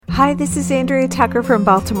Hi, this is Andrea Tucker from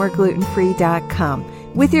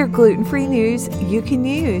BaltimoreGlutenFree.com with your gluten-free news you can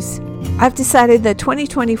use. I've decided that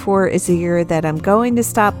 2024 is the year that I'm going to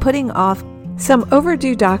stop putting off some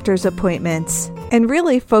overdue doctor's appointments and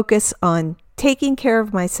really focus on taking care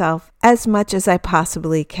of myself as much as I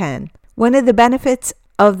possibly can. One of the benefits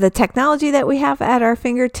of the technology that we have at our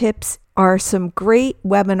fingertips are some great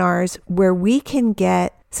webinars where we can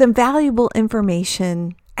get some valuable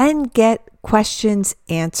information and get questions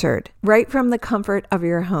answered right from the comfort of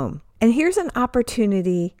your home. And here's an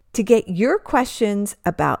opportunity to get your questions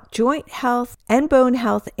about joint health and bone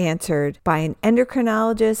health answered by an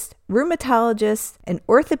endocrinologist, rheumatologist, and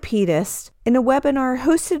orthopedist in a webinar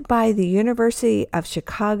hosted by the University of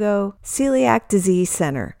Chicago Celiac Disease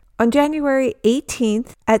Center. On January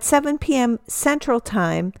 18th at 7 p.m. Central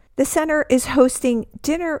Time, the center is hosting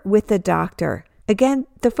Dinner with the Doctor. Again,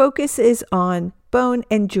 the focus is on bone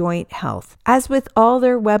and joint health. As with all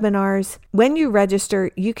their webinars, when you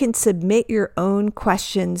register, you can submit your own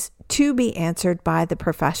questions to be answered by the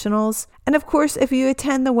professionals. And of course, if you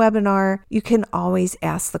attend the webinar, you can always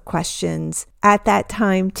ask the questions at that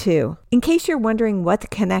time too. In case you're wondering what the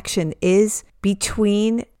connection is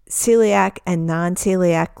between celiac and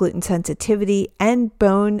non-celiac gluten sensitivity and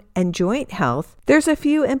bone and joint health, there's a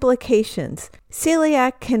few implications.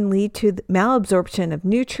 Celiac can lead to malabsorption of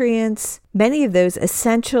nutrients, many of those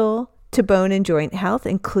essential to bone and joint health,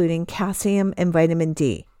 including calcium and vitamin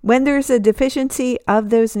D. When there's a deficiency of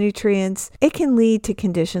those nutrients, it can lead to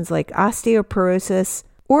conditions like osteoporosis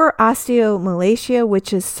or osteomalacia,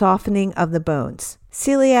 which is softening of the bones.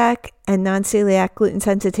 Celiac and non-celiac gluten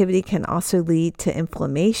sensitivity can also lead to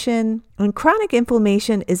inflammation, and chronic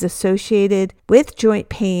inflammation is associated with joint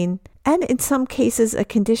pain and in some cases a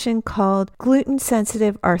condition called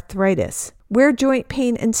gluten-sensitive arthritis, where joint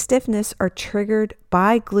pain and stiffness are triggered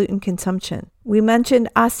by gluten consumption. We mentioned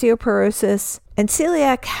osteoporosis, and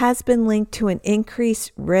celiac has been linked to an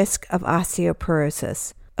increased risk of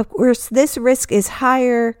osteoporosis. Of course, this risk is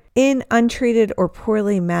higher in untreated or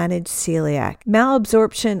poorly managed celiac.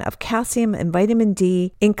 Malabsorption of calcium and vitamin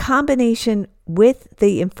D in combination with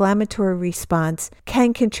the inflammatory response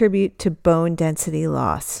can contribute to bone density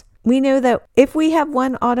loss. We know that if we have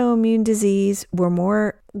one autoimmune disease, we're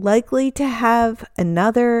more likely to have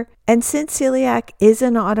another. And since celiac is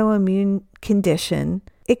an autoimmune condition,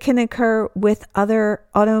 it can occur with other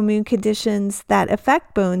autoimmune conditions that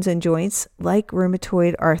affect bones and joints, like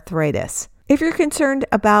rheumatoid arthritis. If you're concerned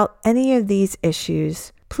about any of these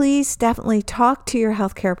issues, please definitely talk to your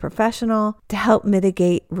healthcare professional to help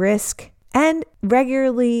mitigate risk and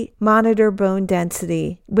regularly monitor bone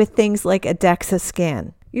density with things like a DEXA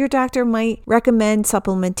scan. Your doctor might recommend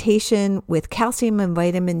supplementation with calcium and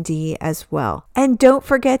vitamin D as well. And don't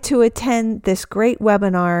forget to attend this great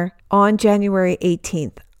webinar on January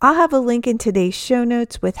 18th. I'll have a link in today's show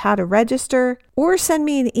notes with how to register, or send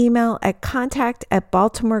me an email at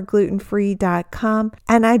contact@BaltimoreGlutenFree.com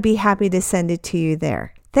and I'd be happy to send it to you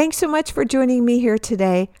there. Thanks so much for joining me here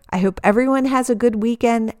today. I hope everyone has a good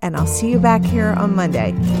weekend and I'll see you back here on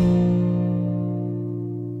Monday.